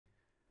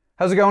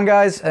How's it going,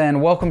 guys? And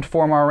welcome to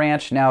 4MR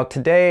Ranch. Now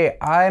today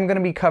I'm going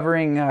to be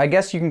covering, I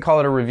guess you can call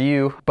it a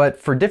review, but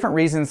for different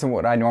reasons than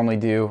what I normally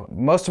do.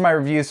 Most of my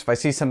reviews, if I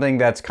see something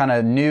that's kind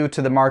of new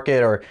to the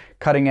market or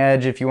cutting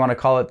edge, if you want to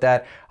call it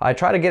that, I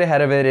try to get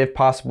ahead of it if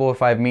possible,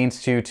 if I have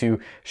means to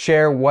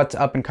share what's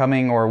up and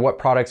coming or what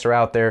products are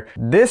out there.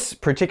 This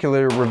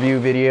particular review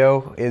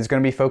video is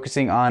going to be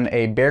focusing on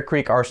a Bear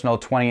Creek Arsenal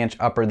 20-inch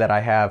upper that I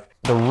have.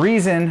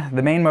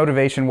 The main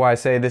motivation why I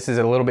say this is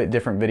a little bit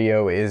different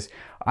video is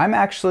I'm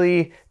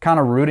actually kind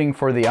of rooting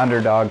for the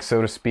underdog,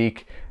 so to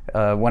speak,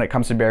 when it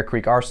comes to Bear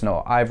Creek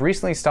Arsenal. I've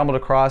recently stumbled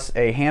across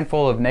a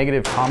handful of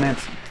negative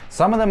comments,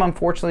 some of them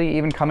unfortunately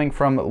even coming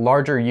from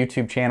larger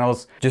YouTube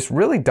channels, just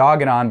really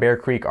dogging on Bear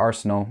Creek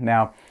Arsenal.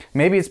 Now,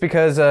 maybe it's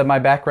because of my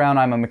background,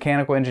 I'm a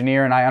mechanical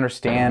engineer and I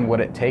understand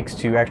what it takes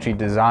to actually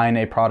design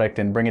a product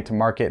and bring it to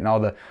market and all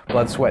the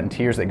blood, sweat, and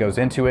tears that goes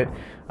into it.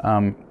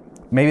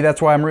 Maybe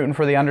that's why I'm rooting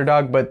for the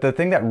underdog, but the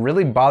thing that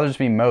really bothers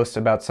me most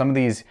about some of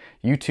these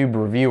YouTube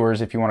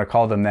reviewers, if you want to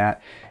call them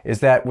that, is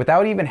that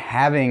without even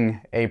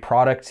having a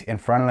product in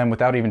front of them,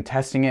 without even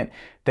testing it,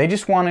 they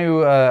just want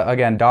to,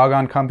 again, dog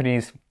on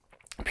companies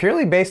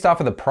purely based off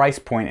of the price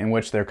point in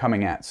which they're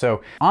coming at.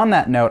 So on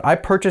that note, I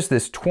purchased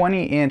this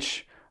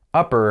 20-inch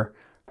upper,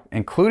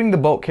 including the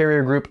bolt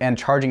carrier group and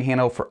charging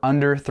handle, for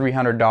under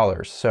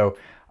 $300. So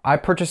I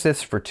purchased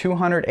this for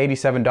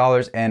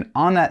 $287, and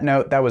on that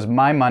note, that was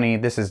my money.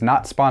 This is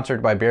not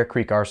sponsored by Bear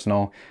Creek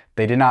Arsenal.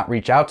 They did not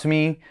reach out to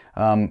me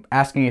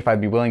asking if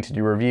I'd be willing to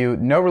do a review.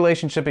 No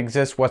relationship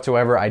exists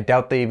whatsoever. I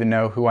doubt they even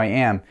know who I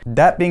am.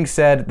 That being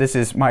said, this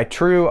is my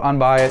true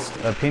unbiased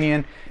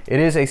opinion. It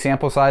is a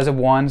sample size of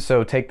one,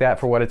 so take that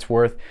for what it's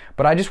worth.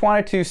 But I just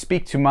wanted to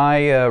speak to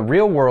my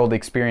real world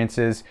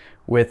experiences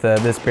with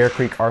this Bear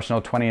Creek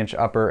Arsenal 20-inch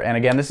upper. And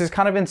again, this is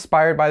kind of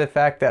inspired by the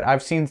fact that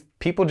I've seen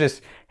people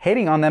just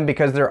hating on them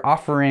because they're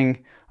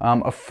offering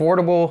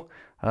affordable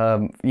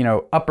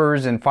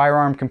uppers and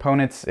firearm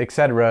components,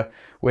 etc.,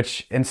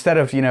 which instead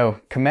of,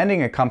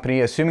 commending a company,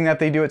 assuming that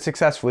they do it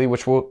successfully,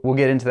 which we'll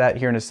get into that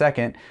here in a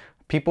second,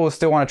 people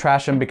still want to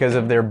trash them because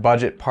of their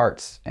budget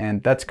parts.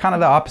 And that's kind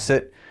of the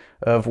opposite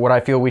of what I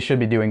feel we should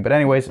be doing. But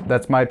anyways,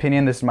 that's my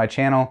opinion. This is my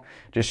channel,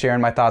 just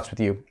sharing my thoughts with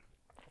you.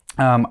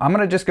 I'm going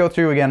to just go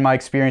through again my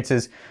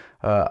experiences.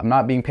 I'm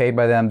not being paid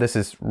by them. This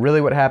is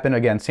really what happened.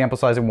 Again, sample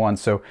size of one.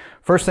 So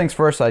first things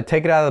first, I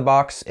take it out of the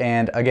box,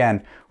 and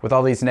again, with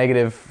all these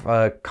negative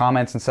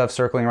comments and stuff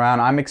circling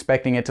around, I'm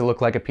expecting it to look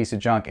like a piece of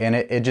junk, and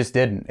it just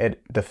didn't.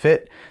 The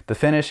fit, the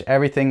finish,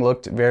 everything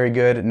looked very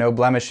good. No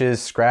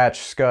blemishes,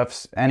 scratch,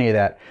 scuffs, any of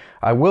that.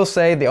 I will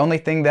say the only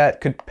thing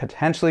that could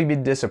potentially be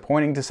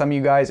disappointing to some of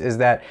you guys is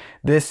that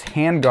this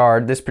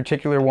handguard, this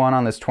particular one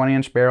on this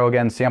 20-inch barrel,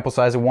 again, sample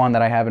size of one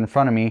that I have in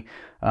front of me,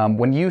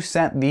 when you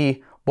sent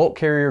the bolt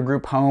carrier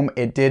group home,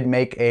 it did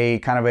make a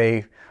kind of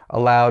a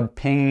loud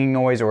pinging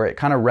noise, or it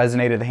kind of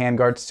resonated the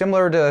handguard,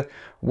 similar to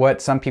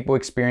what some people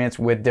experience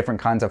with different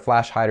kinds of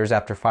flash hiders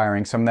after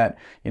firing. Some that,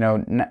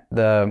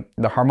 the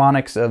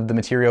harmonics of the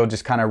material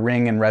just kind of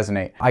ring and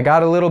resonate. I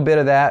got a little bit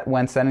of that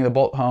when sending the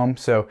bolt home,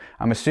 so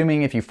I'm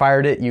assuming if you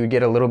fired it, you would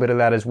get a little bit of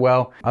that as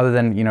well. Other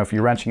than, if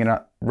you're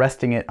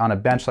resting it on a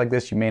bench like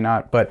this, you may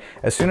not. But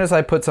as soon as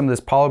I put some of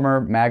this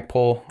polymer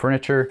Magpul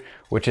furniture,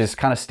 which is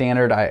kind of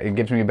standard, it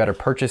gives me a better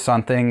purchase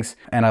on things,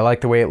 and I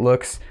like the way it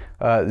looks.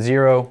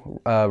 Zero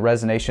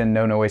resonation,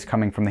 no noise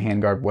coming from the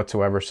handguard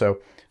whatsoever. So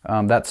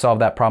that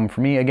solved that problem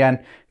for me.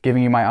 Again,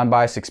 giving you my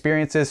unbiased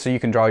experiences so you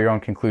can draw your own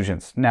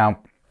conclusions. Now,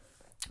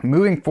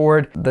 moving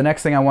forward, the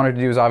next thing I wanted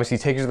to do is obviously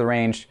take it to the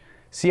range,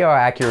 see how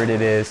accurate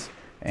it is,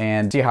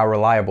 and see how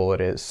reliable it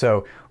is.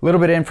 So a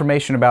little bit of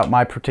information about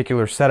my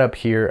particular setup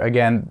here.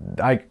 Again,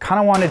 I kind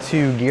of wanted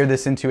to gear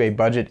this into a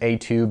budget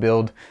A2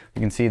 build.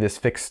 You can see this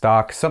fixed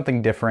stock,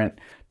 something different.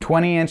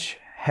 20-inch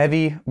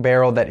heavy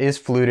barrel that is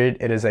fluted.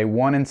 It is a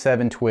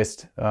 1-in-7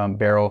 twist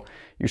barrel.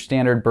 Your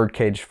standard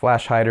birdcage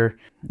flash hider.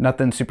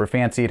 Nothing super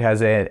fancy. It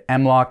has a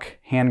M-LOK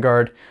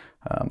handguard.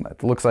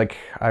 It looks like,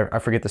 I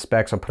forget the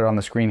specs, I'll put it on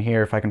the screen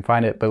here if I can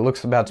find it, but it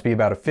looks to be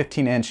about a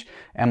 15-inch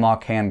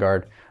M-LOK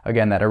handguard.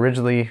 Again, that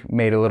originally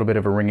made a little bit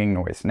of a ringing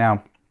noise.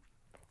 Now,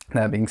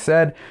 that being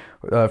said,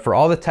 for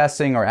all the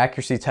testing or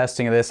accuracy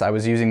testing of this, I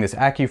was using this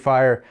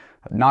AccuFire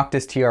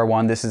Noctis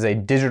TR1. This is a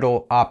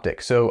digital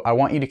optic, so I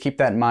want you to keep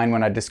that in mind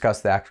when I discuss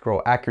the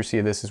actual accuracy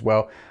of this as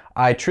well.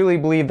 I truly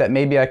believe that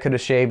maybe I could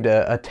have shaved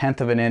a 1/10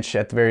 of an inch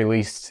at the very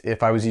least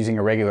if I was using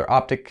a regular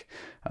optic.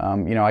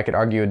 I could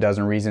argue a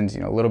dozen reasons,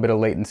 a little bit of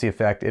latency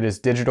effect. It is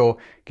digital,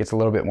 gets a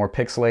little bit more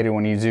pixelated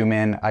when you zoom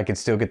in. I can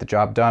still get the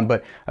job done,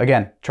 but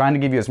again, trying to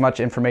give you as much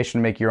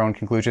information to make your own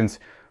conclusions.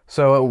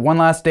 So one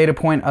last data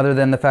point, other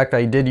than the fact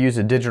I did use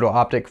a digital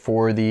optic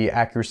for the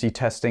accuracy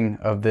testing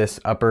of this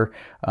upper,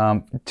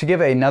 to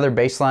give another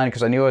baseline,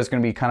 because I knew I was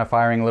going to be kind of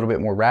firing a little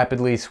bit more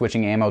rapidly,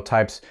 switching ammo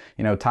types.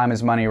 Time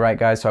is money, right,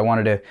 guys? So I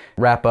wanted to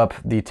wrap up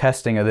the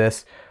testing of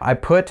this. I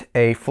put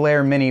a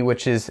Flare Mini,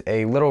 which is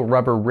a little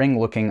rubber ring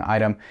looking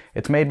item.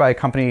 It's made by a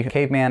company,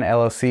 Caveman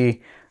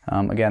LLC.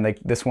 Again,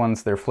 this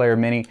one's their Flare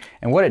Mini.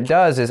 And what it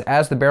does is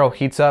as the barrel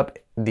heats up,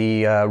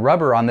 the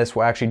rubber on this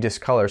will actually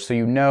discolor, so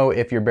you know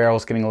if your barrel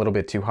is getting a little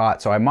bit too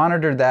hot. So I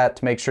monitored that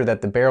to make sure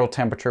that the barrel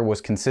temperature was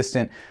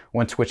consistent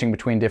when switching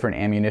between different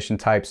ammunition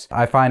types.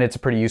 I find it's a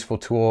pretty useful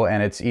tool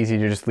and it's easy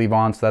to just leave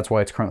on, so that's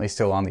why it's currently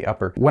still on the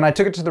upper. When I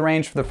took it to the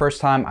range for the first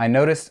time, I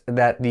noticed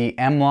that the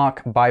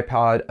M-LOK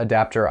bipod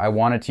adapter I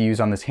wanted to use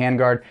on this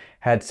handguard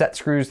had set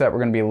screws that were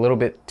going to be a little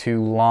bit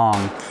too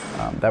long,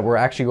 that were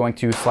actually going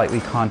to slightly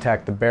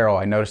contact the barrel.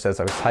 I noticed as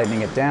I was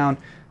tightening it down,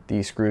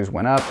 the screws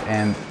went up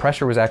and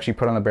pressure was actually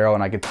put on the barrel,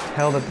 and I could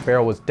tell that the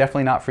barrel was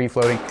definitely not free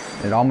floating.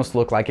 It almost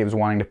looked like it was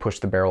wanting to push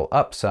the barrel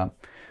up some.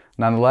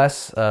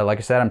 Nonetheless, like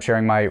I said, I'm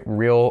sharing my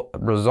real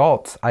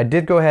results. I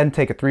did go ahead and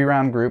take a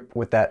 3-round group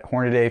with that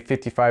Hornady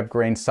 55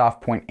 grain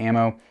soft point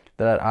ammo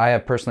that I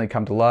have personally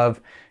come to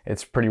love.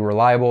 It's pretty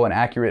reliable and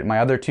accurate in my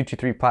other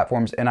 223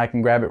 platforms, and I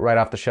can grab it right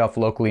off the shelf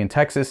locally in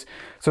Texas.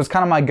 So it's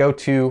kind of my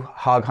go-to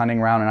hog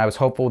hunting round, and I was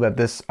hopeful that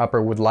this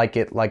upper would like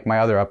it like my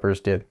other uppers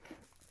did.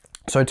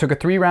 So I took a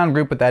 3-round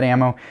group with that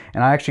ammo,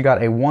 and I actually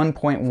got a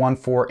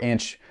 1.14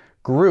 inch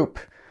group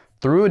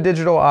through a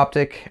digital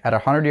optic at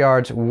 100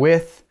 yards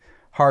with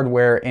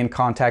hardware in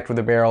contact with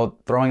the barrel,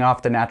 throwing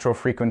off the natural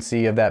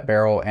frequency of that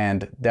barrel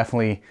and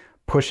definitely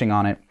pushing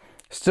on it.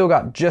 Still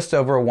got just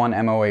over a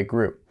 1 MOA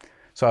group.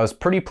 So I was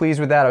pretty pleased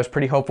with that. I was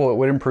pretty hopeful it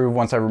would improve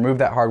once I removed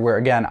that hardware.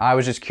 Again, I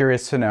was just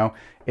curious to know,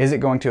 is it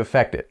going to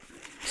affect it?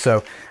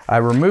 So I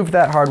removed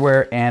that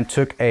hardware and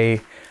took a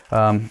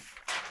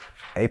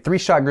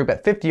 3-shot group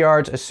at 50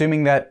 yards,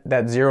 assuming that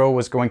that 0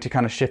 was going to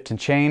kind of shift and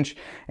change.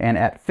 And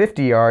at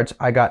 50 yards,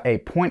 I got a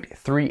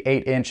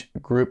 0.38 inch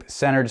group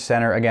center to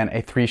center. Again,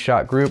 a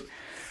 3-shot group.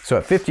 So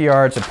at 50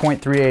 yards, a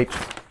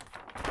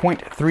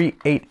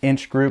 0.38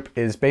 inch group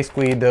is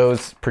basically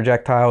those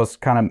projectiles,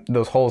 kind of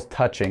those holes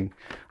touching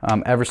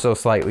ever so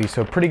slightly.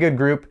 So pretty good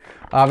group.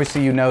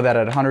 Obviously, you know that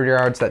at 100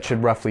 yards, that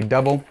should roughly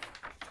double.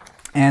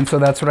 And so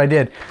that's what I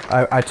did.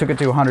 I took it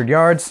to 100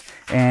 yards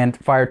and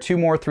fired 2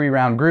 more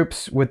 3-round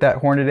groups with that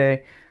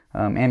Hornady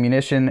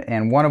ammunition,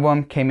 and one of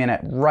them came in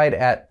at right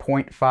at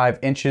 0.5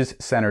 inches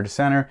center to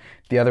center,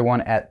 the other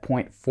one at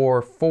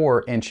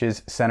 0.44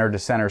 inches center to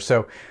center.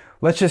 So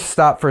let's just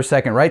stop for a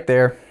second right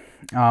there.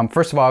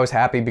 First of all, I was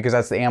happy because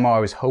that's the ammo I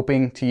was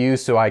hoping to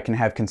use so I can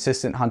have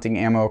consistent hunting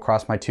ammo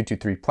across my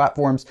 223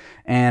 platforms.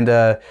 And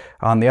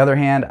on the other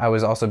hand, I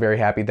was also very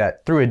happy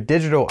that through a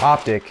digital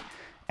optic,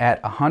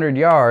 at 100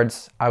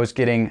 yards, I was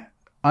getting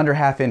under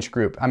 1/2 inch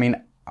group. I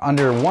mean,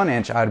 under 1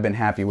 inch, I'd have been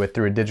happy with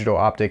through a digital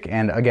optic,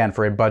 and again,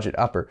 for a budget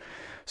upper.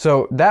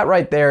 So that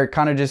right there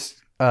kind of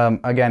just,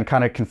 again,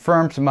 kind of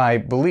confirmed my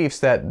beliefs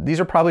that these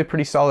are probably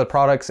pretty solid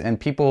products, and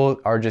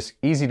people are just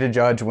easy to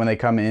judge when they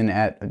come in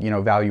at, you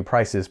know, value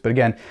prices. But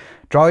again,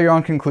 draw your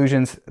own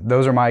conclusions.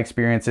 Those are my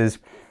experiences.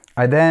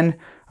 I then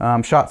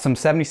shot some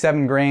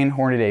 77 grain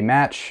Hornady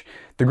match.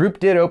 The group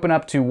did open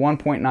up to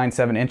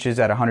 1.97 inches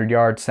at 100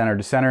 yards center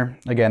to center.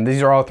 Again,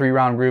 these are all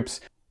 3-round groups.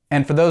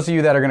 And for those of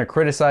you that are going to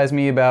criticize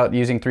me about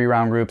using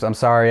 3-round groups, I'm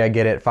sorry, I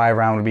get it.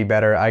 5-round would be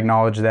better. I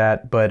acknowledge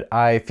that, but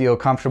I feel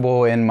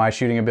comfortable in my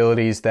shooting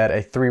abilities that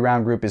a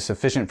 3-round group is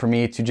sufficient for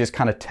me to just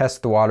kind of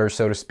test the waters,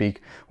 so to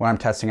speak, when I'm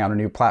testing out a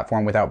new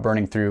platform without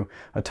burning through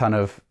a ton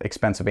of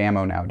expensive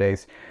ammo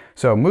nowadays.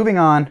 So moving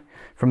on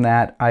from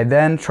that, I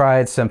then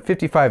tried some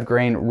 55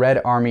 grain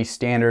Red Army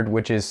Standard,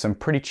 which is some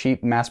pretty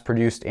cheap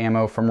mass-produced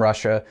ammo from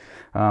Russia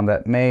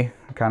that may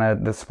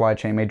the supply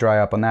chain may dry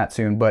up on that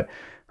soon, but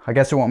I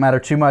guess it won't matter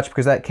too much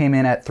because that came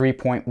in at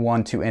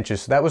 3.12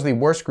 inches. So that was the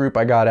worst group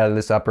I got out of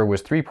this upper,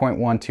 was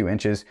 3.12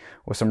 inches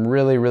with some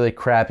really, really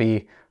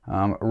crappy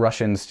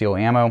Russian steel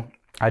ammo.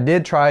 I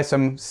did try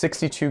some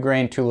 62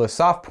 grain Tula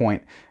soft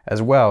point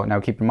as well. Now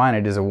keep in mind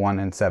it is a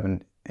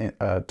 1-in-7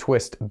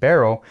 twist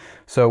barrel,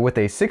 so with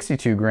a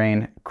 62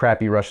 grain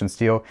crappy Russian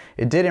steel,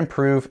 it did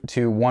improve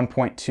to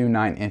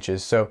 1.29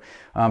 inches. So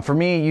for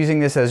me, using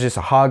this as just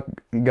a hog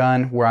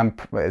gun, where I'm,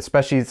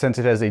 especially since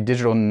it has a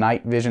digital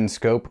night vision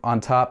scope on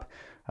top,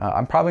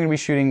 I'm probably gonna be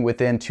shooting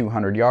within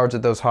 200 yards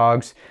of those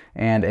hogs,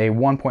 and a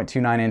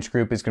 1.29 inch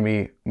group is gonna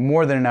be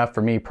more than enough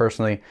for me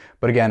personally.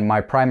 But again,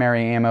 my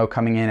primary ammo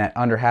coming in at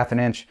under 1/2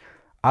 inch,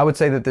 I would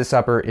say that this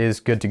upper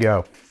is good to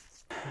go.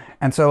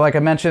 And so, like I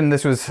mentioned,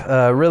 this was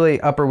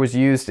really, upper was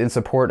used in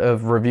support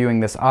of reviewing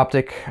this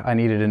optic. I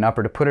needed an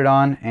upper to put it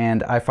on,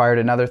 and I fired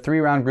another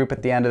 3-round group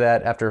at the end of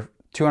that after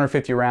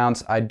 250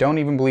 rounds. I don't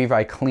even believe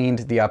I cleaned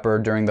the upper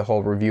during the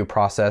whole review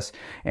process.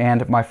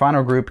 And my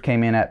final group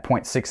came in at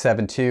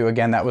 0.672.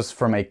 Again, that was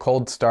from a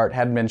cold start,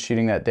 hadn't been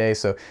shooting that day,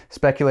 so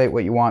speculate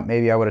what you want.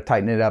 Maybe I would have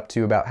tightened it up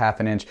to about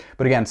 1/2 inch.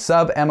 But again,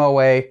 sub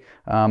MOA,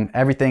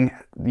 everything,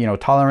 you know,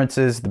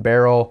 tolerances, the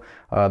barrel,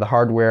 the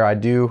hardware. I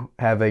do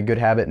have a good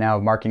habit now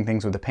of marking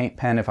things with a paint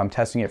pen if I'm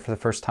testing it for the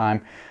first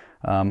time.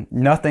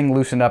 Nothing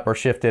loosened up or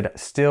shifted,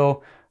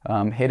 still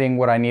hitting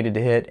what I needed to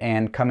hit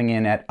and coming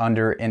in at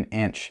under 1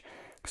 inch.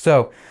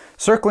 So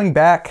circling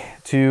back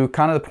to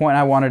kind of the point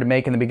I wanted to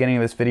make in the beginning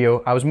of this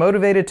video, I was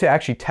motivated to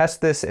actually test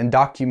this and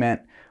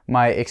document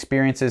my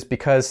experiences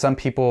because some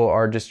people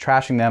are just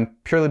trashing them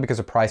purely because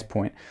of price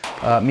point.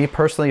 Me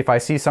personally, if I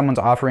see someone's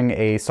offering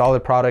a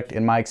solid product,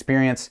 in my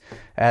experience,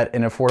 at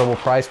an affordable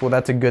price, well,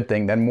 that's a good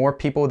thing. Then more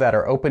people that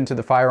are open to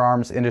the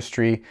firearms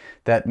industry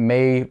that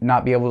may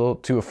not be able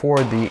to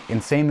afford the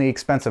insanely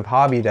expensive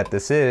hobby that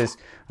this is,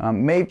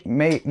 may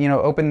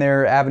open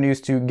their avenues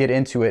to get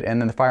into it,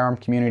 and then the firearm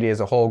community as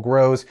a whole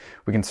grows.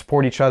 We can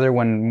support each other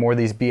when more of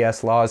these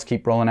BS laws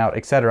keep rolling out,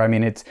 etc. I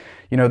mean, it's,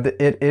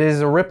 it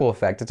is a ripple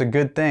effect. It's a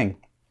good thing.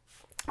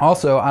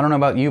 Also, I don't know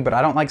about you, but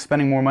I don't like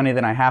spending more money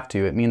than I have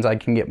to. It means I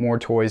can get more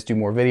toys, do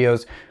more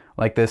videos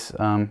like this,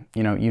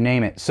 you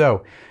name it.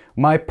 So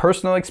my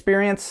personal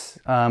experience,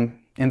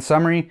 in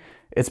summary,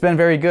 it's been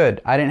very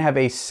good. I didn't have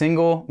a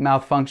single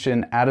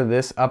malfunction out of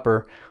this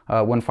upper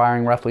when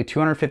firing roughly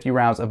 250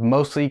 rounds of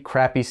mostly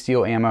crappy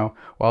steel ammo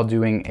while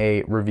doing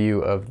a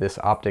review of this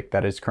optic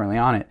that is currently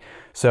on it.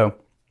 So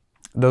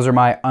those are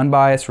my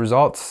unbiased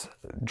results.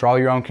 Draw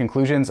your own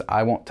conclusions.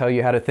 I won't tell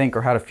you how to think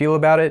or how to feel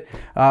about it.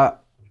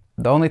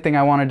 The only thing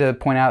I wanted to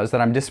point out is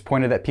that I'm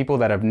disappointed that people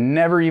that have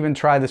never even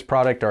tried this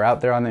product are out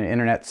there on the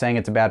internet saying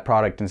it's a bad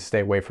product and stay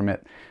away from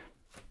it.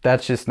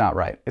 That's just not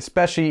right,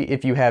 especially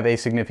if you have a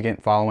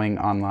significant following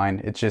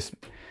online. It's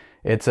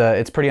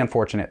pretty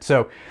unfortunate.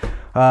 So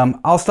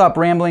I'll stop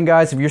rambling,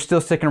 guys. If you're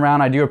still sticking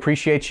around, I do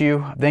appreciate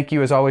you. Thank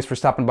you as always for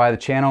stopping by the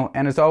channel,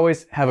 and as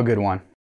always, have a good one.